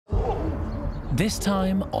This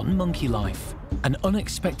time on Monkey Life, an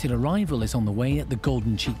unexpected arrival is on the way at the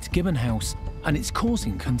golden-cheeked gibbon house, and it's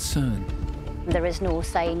causing concern. There is no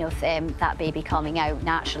sign of that baby coming out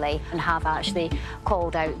naturally, and have actually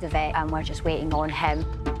called out the vet, and we're just waiting on him.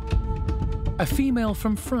 A female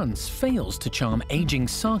from France fails to charm ageing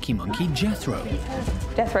Saki monkey Jethro.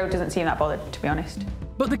 Jethro doesn't seem that bothered, to be honest.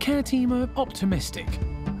 But the care team are optimistic.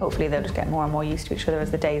 Hopefully they'll just get more and more used to each other as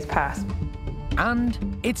the days pass.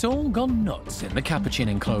 And it's all gone nuts in the capuchin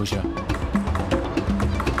enclosure.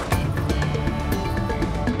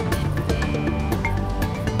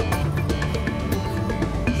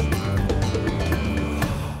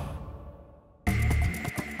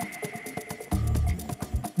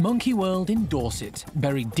 Monkey World in Dorset,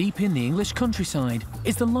 buried deep in the English countryside,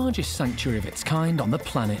 is the largest sanctuary of its kind on the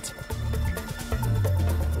planet.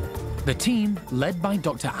 The team, led by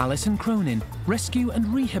Dr. Alison Cronin, rescue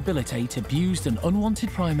and rehabilitate abused and unwanted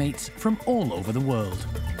primates from all over the world.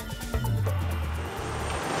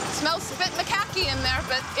 Smells a bit macaque in there,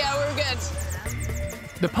 but yeah, we're good.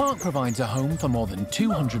 The park provides a home for more than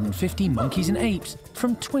 250 monkeys and apes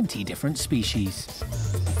from 20 different species.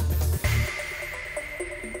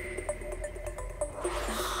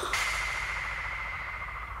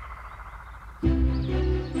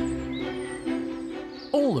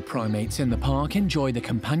 All the primates in the park enjoy the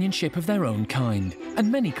companionship of their own kind, and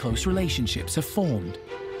many close relationships are formed.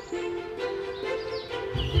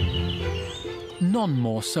 None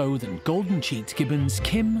more so than golden-cheeked gibbons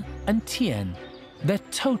Kim and Tien. They're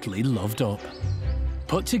totally loved up.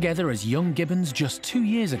 Put together as young gibbons just 2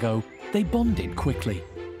 years ago, they bonded quickly.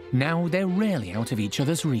 Now they're rarely out of each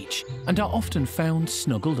other's reach and are often found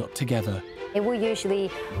snuggled up together. They will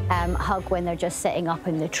usually hug when they're just sitting up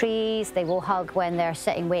in the trees. They will hug when they're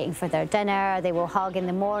sitting waiting for their dinner. They will hug in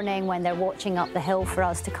the morning when they're watching up the hill for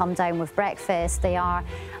us to come down with breakfast. They are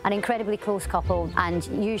an incredibly close couple and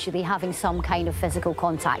usually having some kind of physical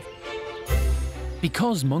contact.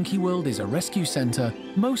 Because Monkey World is a rescue centre,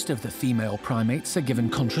 most of the female primates are given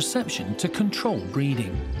contraception to control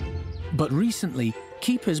breeding. But recently,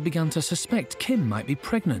 keepers began to suspect Kim might be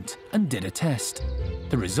pregnant and did a test.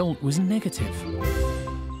 The result was negative.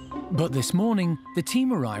 But this morning, the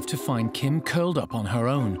team arrived to find Kim curled up on her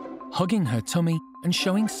own, hugging her tummy and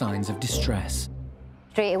showing signs of distress.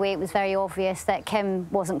 Straight away, it was very obvious that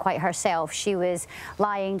Kim wasn't quite herself. She was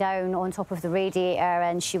lying down on top of the radiator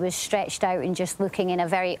and she was stretched out and just looking in a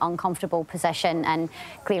very uncomfortable position and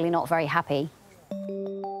clearly not very happy.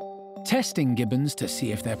 Testing gibbons to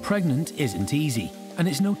see if they're pregnant isn't easy, and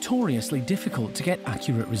it's notoriously difficult to get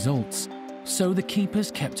accurate results. So the keepers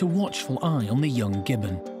kept a watchful eye on the young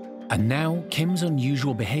gibbon. And now, Kim's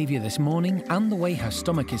unusual behaviour this morning and the way her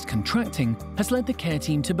stomach is contracting has led the care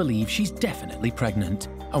team to believe she's definitely pregnant,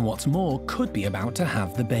 and what's more, could be about to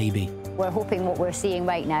have the baby. We're hoping what we're seeing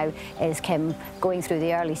right now is Kim going through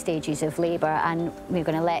the early stages of labour, and we're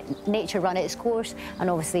going to let nature run its course and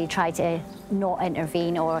obviously try to not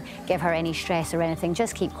intervene or give her any stress or anything.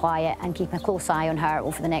 Just keep quiet and keep a close eye on her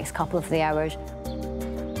over the next couple of hours.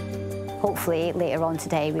 Hopefully, later on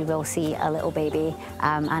today, we will see a little baby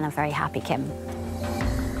and a very happy Kim.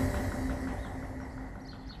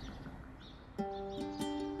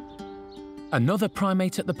 Another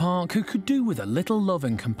primate at the park who could do with a little love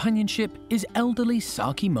and companionship is elderly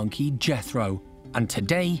Saki monkey Jethro, and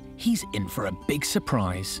today he's in for a big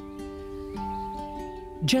surprise.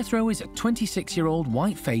 Jethro is a 26-year-old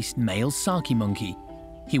white-faced male Saki monkey.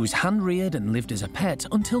 He was hand-reared and lived as a pet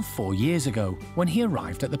until 4 years ago, when he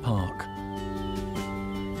arrived at the park.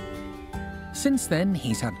 Since then,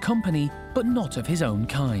 he's had company, but not of his own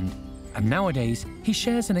kind. And nowadays, he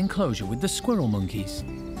shares an enclosure with the squirrel monkeys.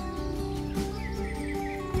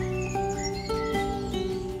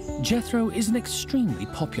 Jethro is an extremely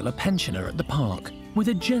popular pensioner at the park, with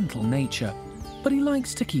a gentle nature, but he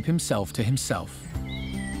likes to keep himself to himself.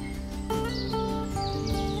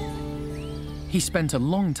 He spent a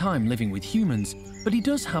long time living with humans, but he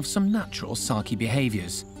does have some natural Saki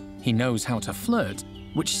behaviours. He knows how to flirt,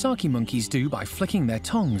 which Saki monkeys do by flicking their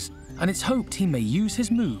tongues, and it's hoped he may use his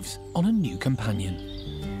moves on a new companion.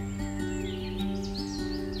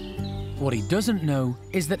 What he doesn't know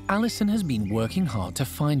is that Alison has been working hard to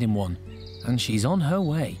find him one, and she's on her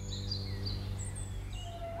way.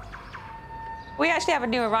 We actually have a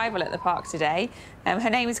new arrival at the park today. Her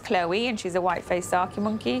name is Chloe, and she's a white-faced Saki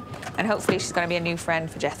monkey, and hopefully she's going to be a new friend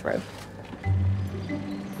for Jethro.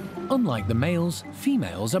 Unlike the males,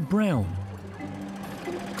 females are brown.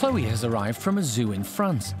 Chloe has arrived from a zoo in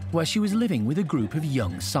France, where she was living with a group of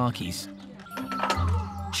young Sakis.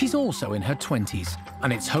 She's also in her 20s,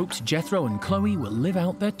 and it's hoped Jethro and Chloe will live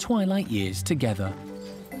out their twilight years together.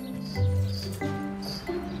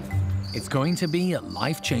 it's going to be a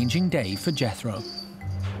life-changing day for Jethro.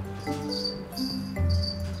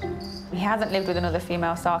 He hasn't lived with another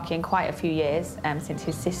female Saki in quite a few years, since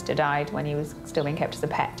his sister died when he was still being kept as a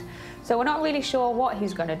pet. So we're not really sure what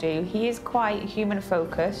he's going to do. He is quite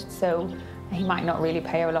human-focused, so he might not really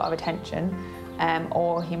pay her a lot of attention,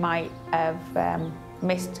 or he might have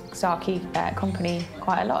missed Saki company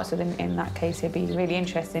quite a lot, so then in that case he'd be really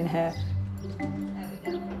interested in her.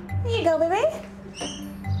 There you go, baby.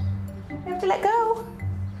 You have to let go.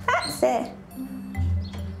 That's it.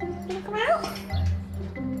 You want to come out?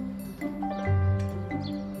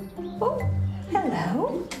 Oh,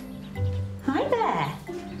 hello. Hi there.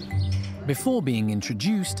 Before being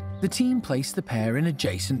introduced, the team place the pair in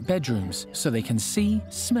adjacent bedrooms so they can see,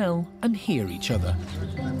 smell and hear each other.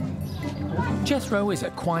 Jethro is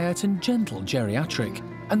a quiet and gentle geriatric,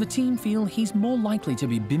 and the team feel he's more likely to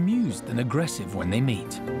be bemused than aggressive when they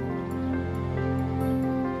meet.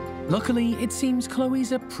 Luckily, it seems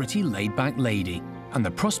Chloe's a pretty laid-back lady, and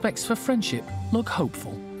the prospects for friendship look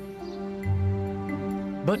hopeful.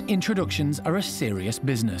 But introductions are a serious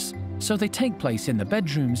business, so they take place in the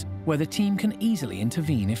bedrooms where the team can easily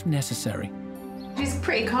intervene if necessary. She's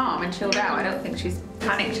pretty calm and chilled out. I don't think she's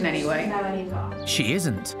panicked in any way. She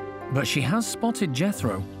isn't, but she has spotted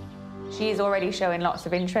Jethro. She's already showing lots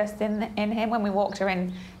of interest in him. When we walked her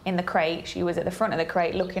in the crate, she was at the front of the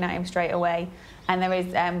crate looking at him straight away. And there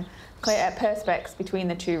is clear perspex between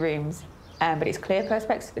the two rooms, but it's clear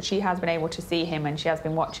perspex that she has been able to see him and she has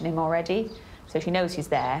been watching him already. So she knows he's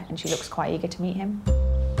there and she looks quite eager to meet him.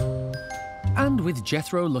 And with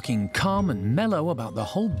Jethro looking calm and mellow about the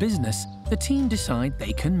whole business, the team decide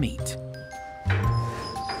they can meet.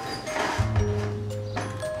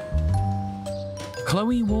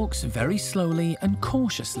 Chloe walks very slowly and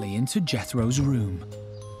cautiously into Jethro's room.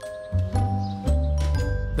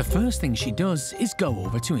 The first thing she does is go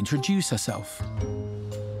over to introduce herself.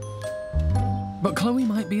 But Chloe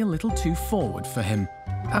might be a little too forward for him.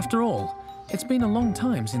 After all, it's been a long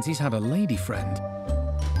time since he's had a lady friend.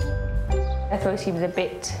 Jethro seems a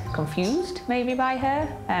bit confused, maybe, by her.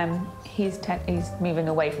 He's moving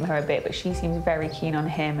away from her a bit, but she seems very keen on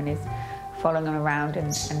him and is following him around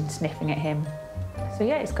and sniffing at him. So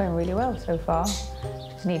yeah, it's going really well so far.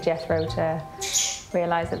 Just need Jethro to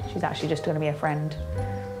realise that she's actually just going to be a friend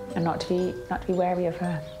and not to be wary of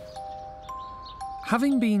her.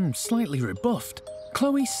 Having been slightly rebuffed,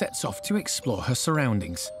 Chloe sets off to explore her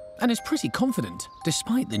surroundings and is pretty confident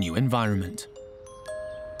despite the new environment.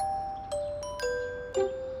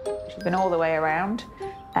 She's been all the way around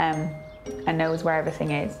and knows where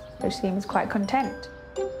everything is, so she seems quite content.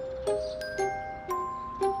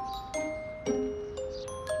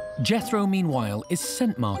 Jethro, meanwhile, is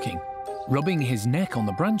scent marking, rubbing his neck on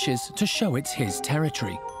the branches to show it's his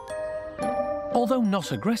territory. Although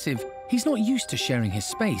not aggressive, he's not used to sharing his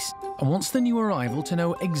space and wants the new arrival to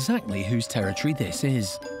know exactly whose territory this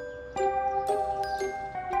is.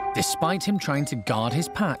 Despite him trying to guard his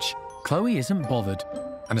patch, Chloe isn't bothered,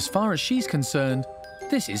 and as far as she's concerned,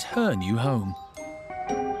 this is her new home.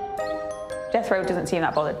 Jethro doesn't seem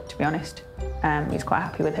that bothered, to be honest. He's quite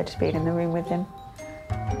happy with her just being in the room with him.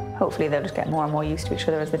 Hopefully they'll just get more and more used to each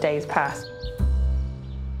other as the days pass.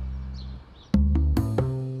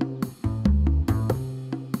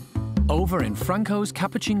 Over in Franco's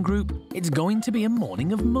Capuchin group, it's going to be a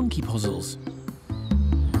morning of monkey puzzles.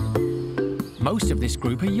 Most of this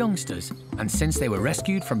group are youngsters, and since they were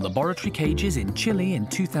rescued from laboratory cages in Chile in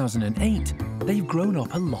 2008, they've grown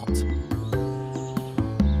up a lot.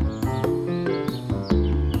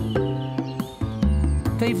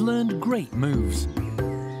 They've learned great moves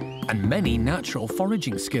and many natural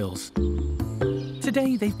foraging skills.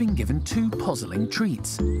 Today they've been given two puzzling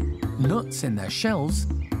treats: nuts in their shells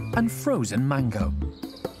and frozen mango.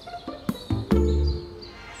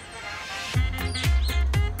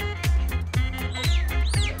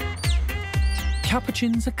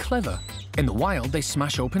 Capuchins are clever. In the wild, they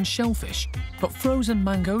smash open shellfish, but frozen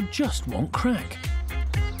mango just won't crack.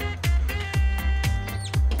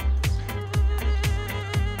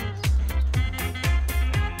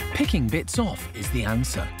 Picking bits off is the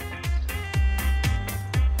answer.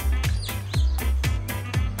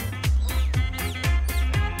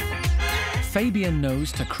 Fabian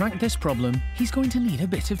knows to crack this problem, he's going to need a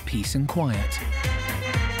bit of peace and quiet.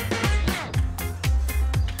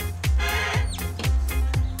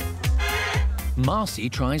 Marcy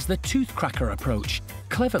tries the tooth cracker approach,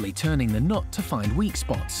 cleverly turning the nut to find weak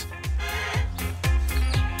spots.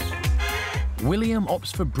 William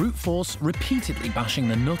opts for brute force, repeatedly bashing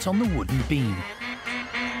the nut on the wooden beam.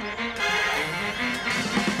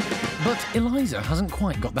 But Eliza hasn't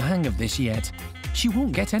quite got the hang of this yet. She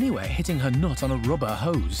won't get anywhere hitting her nut on a rubber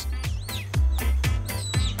hose.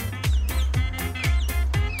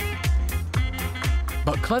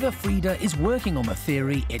 But clever Frida is working on the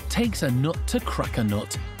theory it takes a nut to crack a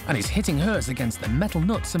nut, and is hitting hers against the metal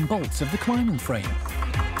nuts and bolts of the climbing frame.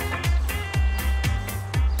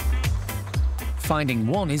 Finding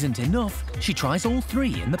one isn't enough, she tries all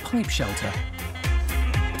three in the pipe shelter.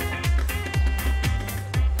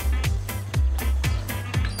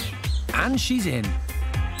 And she's in.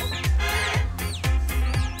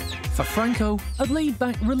 For Franco, a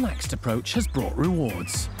laid-back, relaxed approach has brought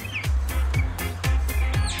rewards.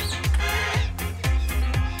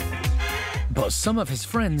 But some of his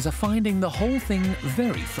friends are finding the whole thing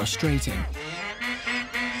very frustrating.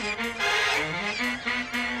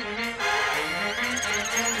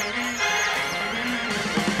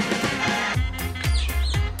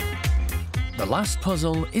 The last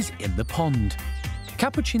puzzle is in the pond.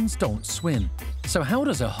 Capuchins don't swim, so how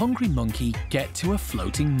does a hungry monkey get to a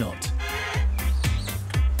floating nut?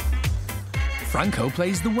 Franco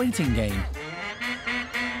plays the waiting game,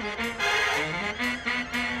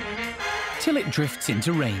 till it drifts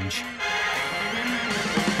into range.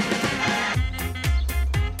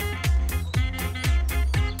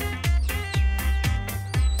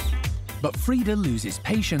 But Frida loses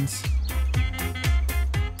patience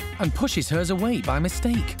and pushes hers away by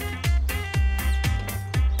mistake.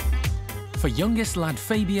 For youngest lad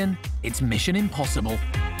Fabian, it's mission impossible.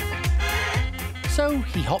 So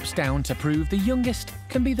he hops down to prove the youngest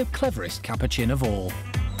can be the cleverest capuchin of all.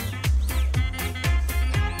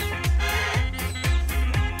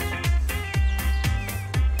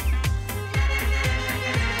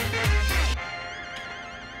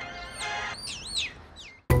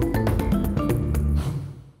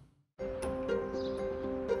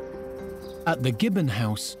 At the Gibbon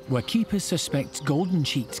house, where keepers suspect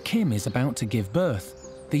golden-cheeked Kim is about to give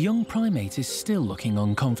birth, the young primate is still looking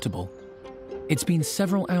uncomfortable. It's been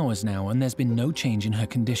several hours now and there's been no change in her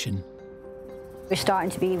condition. We're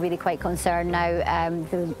starting to be really quite concerned now.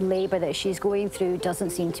 The labour that she's going through doesn't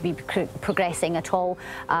seem to be progressing at all.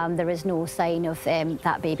 There is no sign of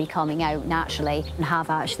that baby coming out naturally, and have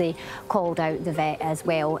actually called out the vet as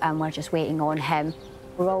well, and we're just waiting on him.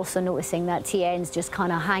 We're also noticing that TN's just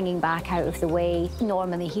kind of hanging back out of the way.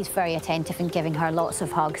 Normally he's very attentive and giving her lots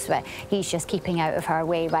of hugs, but he's just keeping out of her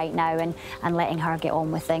way right now and letting her get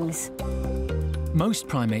on with things. Most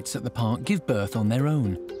primates at the park give birth on their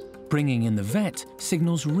own. Bringing in the vet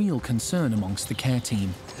signals real concern amongst the care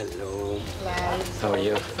team. Hello. How are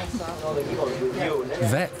you?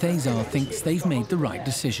 Vet Thazar thinks they've made the right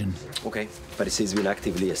decision. Okay, but he's been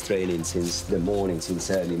actively straining since the morning, since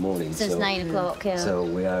early morning. Since 9 o'clock, yeah. So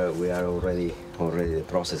we are already the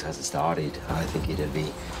process has started. I think it'll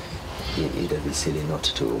be silly not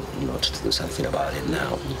to do something about it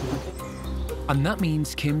now. And that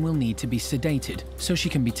means Kim will need to be sedated so she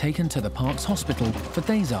can be taken to the park's hospital for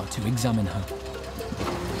Thazar to examine her.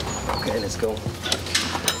 Okay, let's go.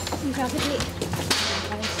 Grab a plate.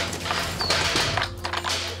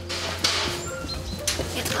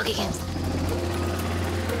 Get the bug again.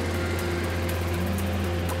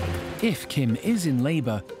 If Kim is in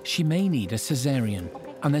labour, she may need a caesarean,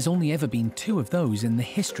 and there's only ever been 2 of those in the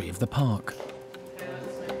history of the park.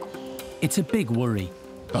 It's a big worry.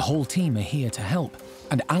 The whole team are here to help,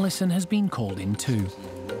 and Alison has been called in too.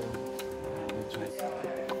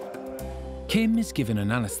 Kim is given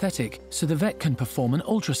an anaesthetic so the vet can perform an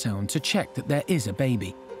ultrasound to check that there is a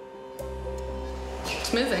baby.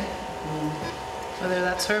 It's moving. Whether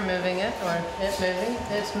that's her moving it or it moving,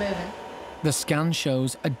 it's moving. The scan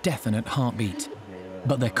shows a definite heartbeat,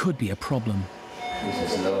 but there could be a problem.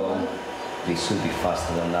 This is low. This should be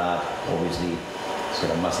faster than that. Obviously, it's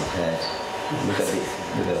got a massive head. Look at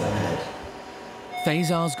that head.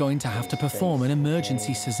 Thazar's going to have to perform an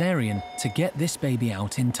emergency caesarean to get this baby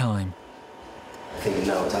out in time. I think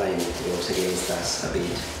now time goes against us a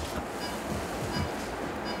bit.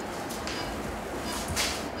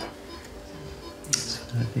 Is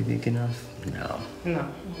that be big enough? No.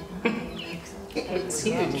 No. It's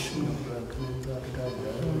huge.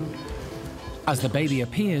 As the baby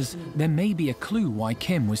appears, there may be a clue why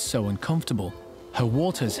Kim was so uncomfortable. Her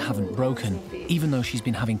waters haven't broken, even though she's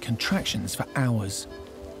been having contractions for hours.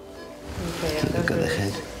 Okay, look at the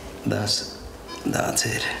head. That's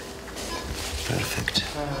it. Perfect.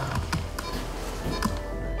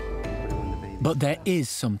 But there is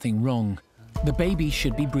something wrong. The baby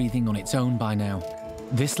should be breathing on its own by now.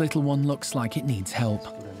 This little one looks like it needs help.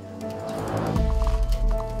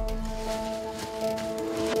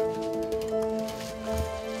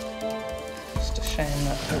 Just a Shame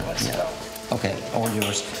that there was no. Okay, all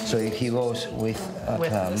yours. So if he goes with a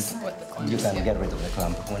clamp, you can get rid of the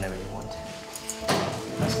clamp whenever you want.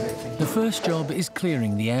 That's great, thank you. The first job is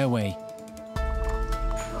clearing the airway.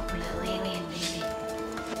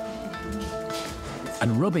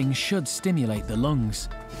 And rubbing should stimulate the lungs.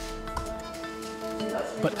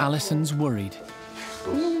 But Alison's worried.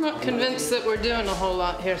 I'm not convinced that we're doing a whole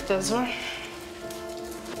lot here, Thesor.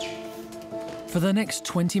 For the next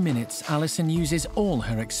 20 minutes, Alison uses all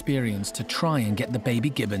her experience to try and get the baby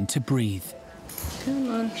gibbon to breathe. Come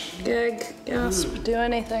on, gag, gasp, do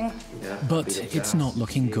anything. But it's not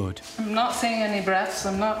looking good. I'm not seeing any breaths,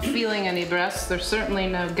 I'm not feeling any breaths, there's certainly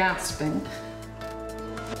no gasping.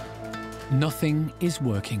 Nothing is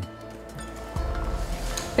working.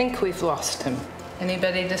 I think we've lost him.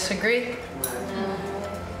 Anybody disagree?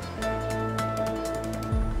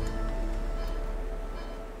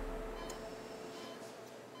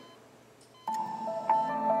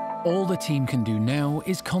 All the team can do now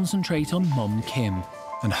is concentrate on Mum Kim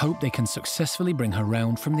and hope they can successfully bring her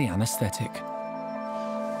round from the anaesthetic.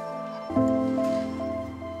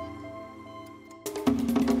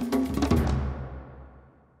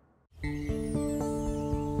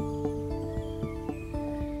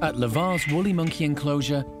 At Lavar's woolly monkey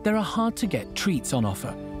enclosure, there are hard-to-get treats on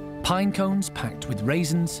offer. Pine cones packed with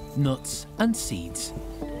raisins, nuts and seeds.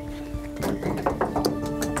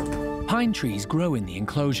 Pine trees grow in the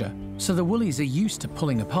enclosure, so the woolies are used to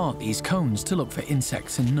pulling apart these cones to look for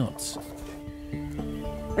insects and nuts.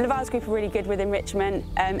 Lavar's group are really good with enrichment,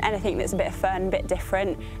 anything that's a bit of fun, a bit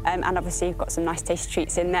different, and obviously you've got some nice tasty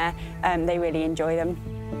treats in there. They really enjoy them.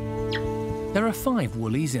 There are 5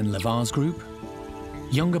 woolies in Lavar's group.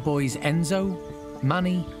 Younger boys Enzo,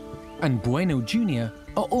 Manny and Bueno Jr.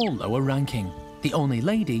 are all lower ranking. The only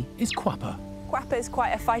lady is Quappa. Quappa's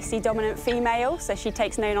quite a feisty, dominant female, so she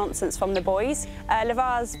takes no nonsense from the boys.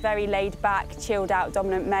 Lavar's very laid back, chilled out,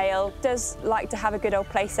 dominant male. Does like to have a good old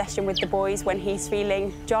play session with the boys when he's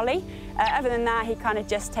feeling jolly. Other than that, he kind of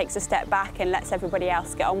just takes a step back and lets everybody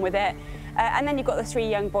else get on with it. And then you've got the 3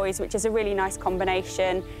 young boys, which is a really nice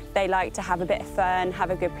combination. They like to have a bit of fun,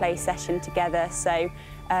 have a good play session together. So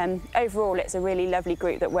overall, it's a really lovely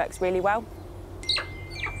group that works really well.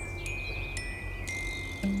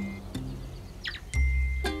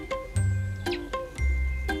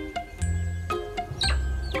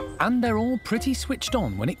 And they're all pretty switched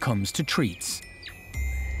on when it comes to treats.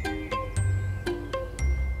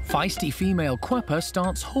 Feisty female Quappa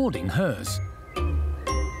starts hoarding hers,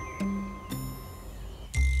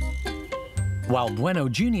 while Bueno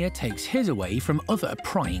Jr. takes his away from other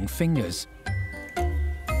prying fingers.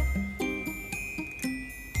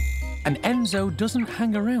 And Enzo doesn't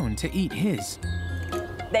hang around to eat his.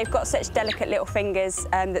 They've got such delicate little fingers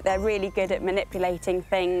that they're really good at manipulating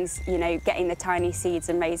things, you know, getting the tiny seeds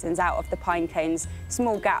and raisins out of the pine cones,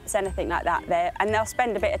 small gaps, anything like that there. And they'll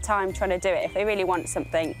spend a bit of time trying to do it. If they really want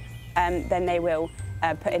something, then they will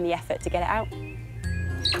put in the effort to get it out.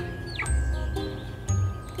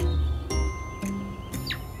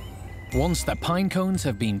 Once the pine cones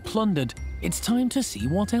have been plundered, it's time to see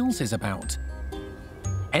what else is about.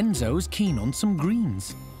 Enzo's keen on some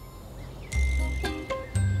greens.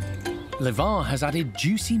 Lavar has added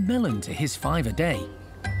juicy melon to his 5 a day.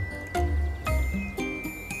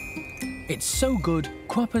 It's so good,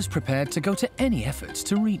 Quappa's prepared to go to any efforts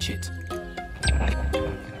to reach it.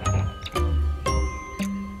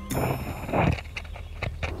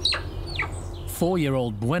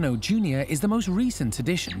 Four-year-old Bueno Jr. is the most recent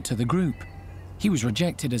addition to the group. He was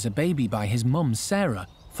rejected as a baby by his mum, Sarah,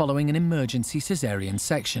 following an emergency caesarean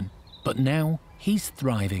section. But now he's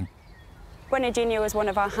thriving. Bueno Jr. was one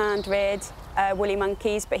of our hand-reared woolly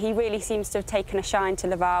monkeys, but he really seems to have taken a shine to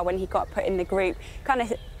Lavar when he got put in the group. Kind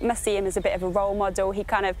of must see him as a bit of a role model. He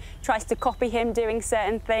kind of tries to copy him doing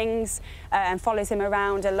certain things and follows him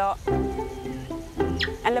around a lot.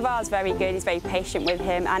 And Lavar's very good, he's very patient with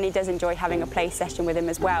him, and he does enjoy having a play session with him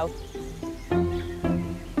as well.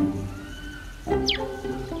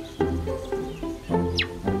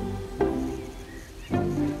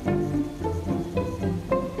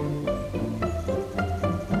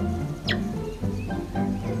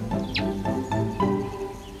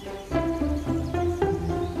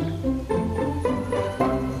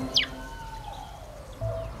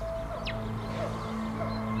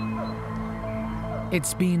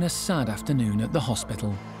 It's been a sad afternoon at the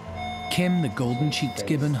hospital. Kim, the golden-cheeked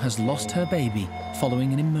gibbon, has lost her baby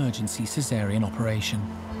following an emergency caesarean operation.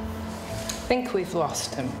 I think we've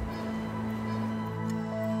lost him.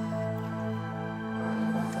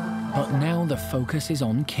 But now the focus is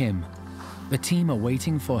on Kim. The team are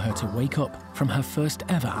waiting for her to wake up from her first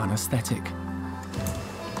ever anaesthetic.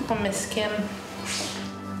 Oh, Miss Kim.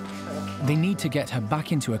 They need to get her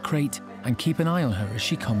back into a crate and keep an eye on her as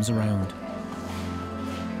she comes around.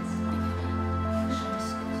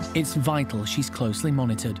 It's vital she's closely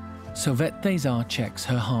monitored, so Vet Thesar checks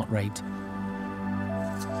her heart rate.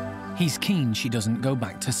 He's keen she doesn't go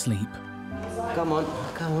back to sleep. Come on,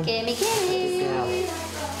 come on. Gimme, gimme.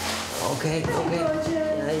 Okay, okay.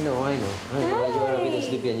 I know. You're a bit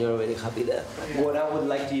sleepy and you're very happy there. What I would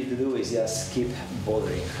like you to do is just keep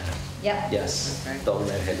bothering her. Yep. Yes, don't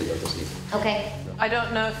let her go to sleep. Okay. I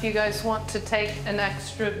don't know if you guys want to take an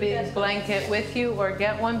extra big blanket with you or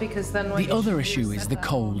get one, because then when The other issue is the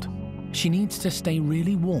cold. She needs to stay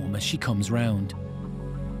really warm as she comes round.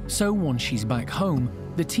 So once she's back home,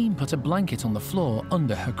 the team put a blanket on the floor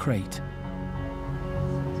under her crate.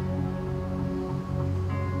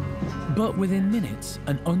 But within minutes,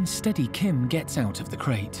 an unsteady Kim gets out of the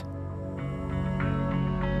crate.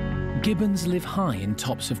 Gibbons live high in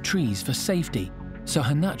tops of trees for safety, so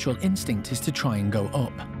her natural instinct is to try and go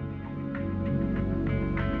up.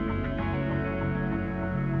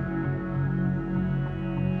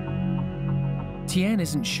 Tien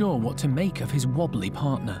isn't sure what to make of his wobbly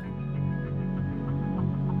partner.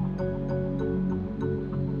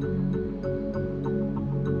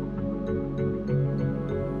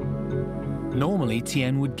 Normally,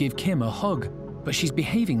 Tien would give Kim a hug, but she's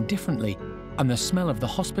behaving differently, and the smell of the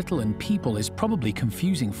hospital and people is probably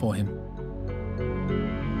confusing for him.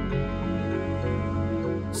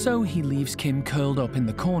 So he leaves Kim curled up in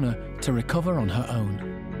the corner to recover on her own.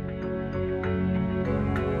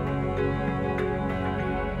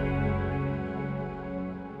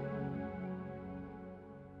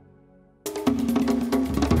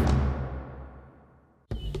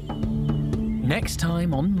 Next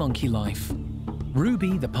time on Monkey Life,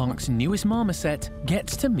 Ruby, the park's newest marmoset,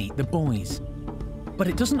 gets to meet the boys. But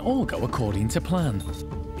it doesn't all go according to plan.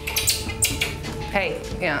 Hey,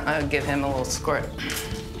 yeah, I'll give him a little squirt.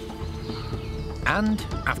 And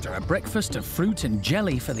after a breakfast of fruit and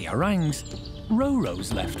jelly for the orangs,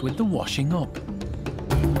 Roro's left with the washing up.